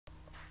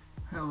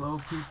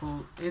Hello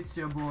people, it's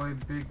your boy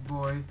Big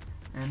Boy,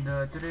 and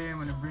today I'm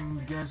gonna bring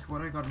you guys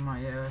what I got in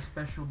my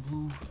special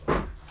blue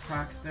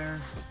packs there.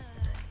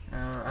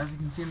 As you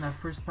can see in that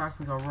first pack,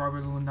 we got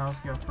Robert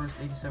Lewandowski, our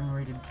first 87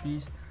 rated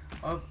beast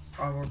of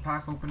our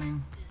pack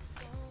opening.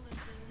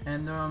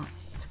 And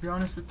to be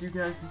honest with you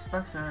guys, these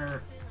packs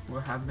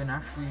have been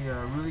actually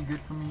really good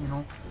for me. You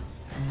know,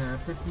 in the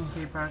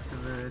 15k packs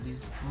of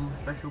these blue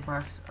special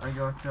packs, I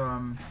got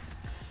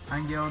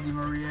Angel Di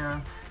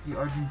Maria, the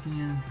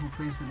Argentinian who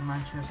plays with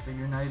Manchester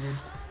United,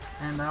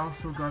 and I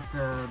also got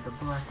the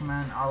black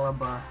man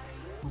Alaba,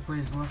 who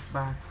plays left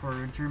back for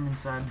German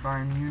side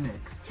Bayern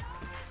Munich.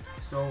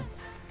 So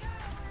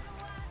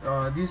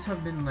these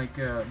have been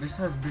this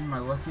has been my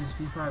luckiest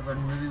FIFA. I've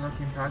been really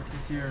lucky in packs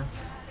this year,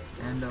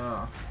 and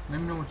let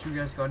me know what you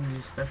guys got in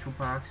these special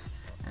packs.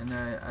 And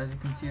as you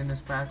can see in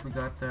this pack, we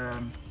got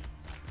the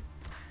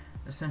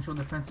central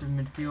defensive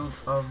midfield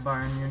of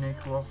Bayern Munich,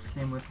 who also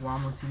came with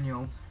Ramos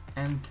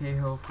and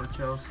Cahill for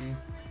Chelsea.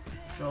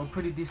 So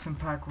pretty decent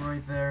pack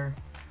right there.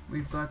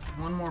 We've got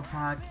one more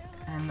pack,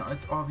 and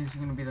it's obviously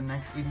going to be the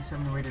next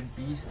 87 rated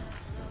beast.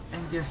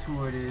 And guess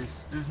who it is?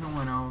 There's no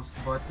one else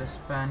but the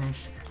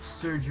Spanish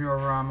Sergio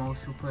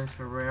Ramos, who plays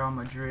for Real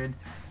Madrid.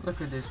 Look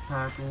at this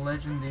pack,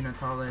 Legend Di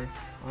Natale,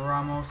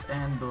 Ramos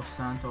and Dos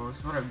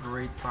Santos. What a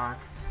great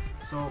pack.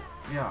 So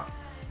yeah,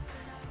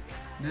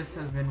 this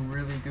has been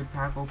really good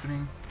pack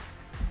opening.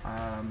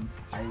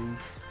 I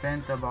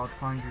spent about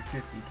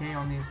 150k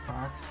on these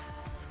packs,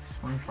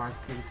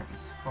 25k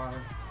times 5.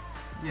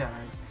 Yeah,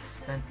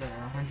 I spent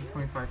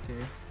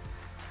 125k,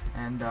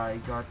 and I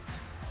got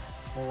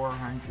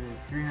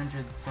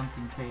 300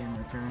 something k in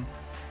return.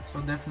 So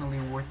definitely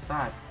worth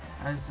that.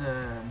 As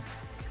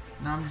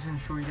now I'm just gonna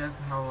show you guys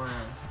how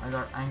I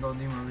got Angel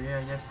Di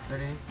Maria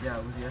yesterday. Yeah,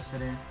 it was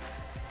yesterday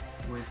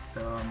with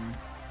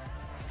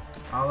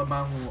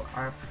Alaba, who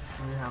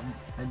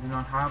I do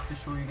not have to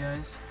show you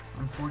guys,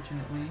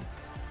 unfortunately,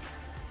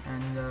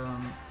 and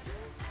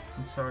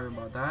I'm sorry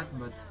about that,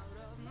 but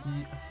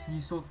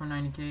he sold for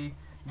 90k.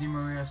 Di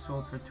Maria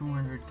sold for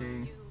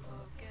 200k,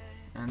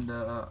 and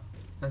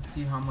let's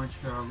see how much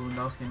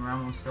Lewandowski and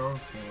Ramos sell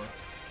for.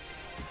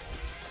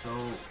 So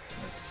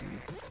let's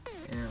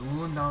see.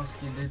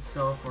 Lewandowski did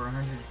sell for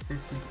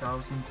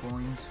 150,000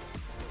 coins.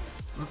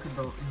 Look at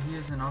he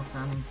is an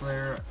outstanding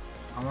player.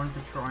 I wanted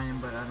to try him,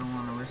 but I don't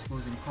want to risk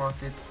losing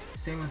profit.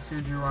 Same with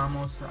Sergio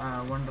Ramos,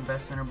 one of the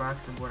best center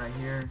backs of what I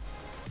hear.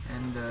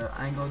 And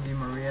Angel Di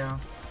Maria,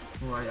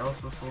 who I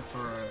also sold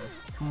for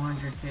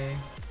 200k.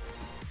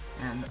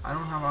 And I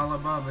don't have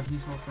Alaba, but he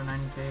sold for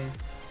 90k.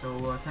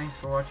 So thanks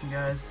for watching,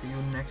 guys. See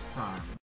you next time.